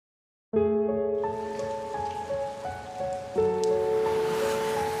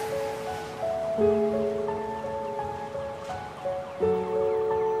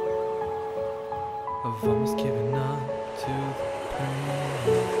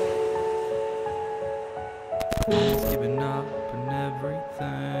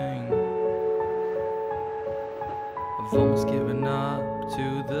everything. I've almost given up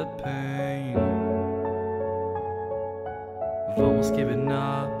to the pain. I've almost given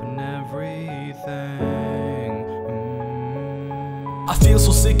up on everything. I feel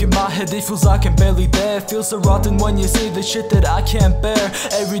so sick in my head, it feels like I'm barely there. Feels so rotten when you say the shit that I can't bear.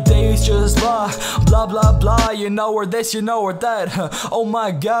 Every day is just blah, blah, blah, blah. You know or this, you know or that. Oh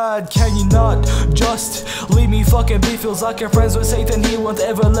my god, can you not just leave me fucking be? Feels like I'm friends with Satan, he won't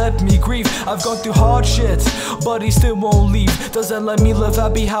ever let me grieve. I've gone through hard shit, but he still won't leave. Doesn't let me live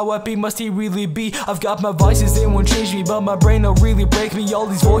happy, how happy must he really be? I've got my vices, they won't change me, but my brain will really break me. All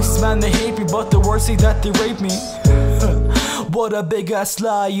these voices, man, they hate me, but the words say that they rape me. What a big ass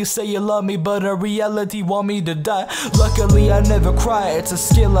lie, you say you love me, but in reality want me to die. Luckily I never cry, it's a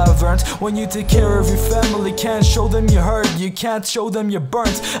skill I've learned. When you take care of your family, can't show them you hurt, you can't show them you're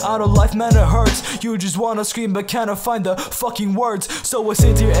burnt. Out of life, man, it hurts. You just wanna scream but can't find the fucking words. So I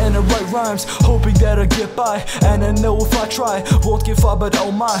sit here and I write rhymes, hoping that I'll get by. And I know if I try, won't get far, but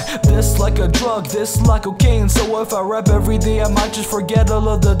oh my, this like a drug, this like cocaine. So if I rap every day, I might just forget all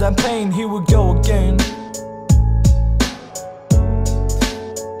of the damn pain. Here we go again.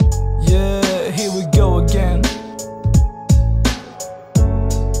 Yeah, here we go again.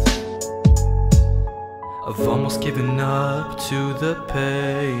 I've almost given up to the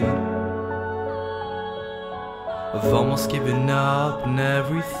pain. I've almost given up on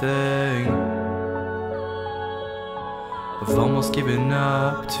everything. I've almost given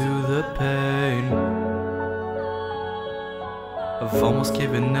up to the pain. I've almost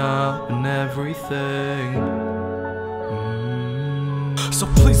given up on everything. So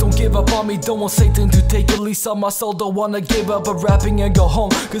please don't give up on me, don't want Satan to take a lease on my soul. Don't wanna give up on rapping and go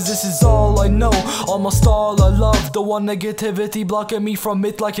home, cause this is all I know, almost all I love. Don't want negativity blocking me from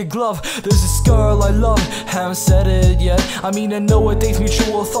it like a glove. There's this girl I love, haven't said it yet. I mean I know it takes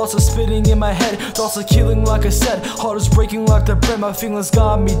mutual thoughts are spitting in my head. Thoughts are killing like I said, heart is breaking like the bread. My feelings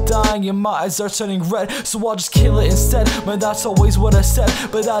got me dying and my eyes are turning red. So I'll just kill it instead, man, that's always what I said.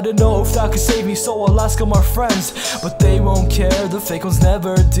 But I don't know if that could save me, so I'll ask all my friends. But they won't care, the fake ones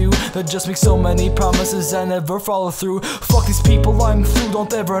never do. They just make so many promises and never follow through. Fuck these people, I'm through.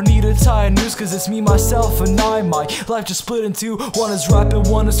 Don't ever need to tie news, cause it's me, myself, and I. My life just split in two. One is rap and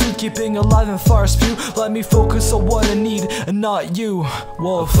one is food, keeping alive and fire spew. Let me focus on what I need and not you,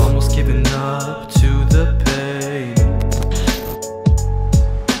 wolf. I've almost given up to the pain.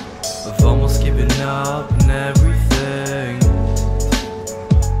 I've almost given up on everything.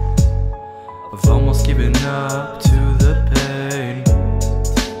 I've almost given up to the pain.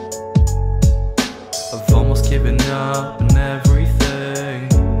 I've almost given up on everything.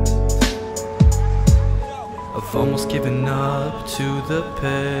 I've almost given up to the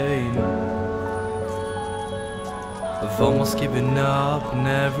pain. I've almost given up on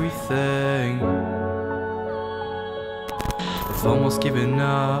everything. I've almost given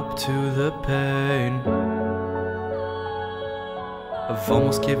up to the pain. I've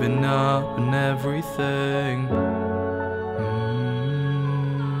almost given up on everything.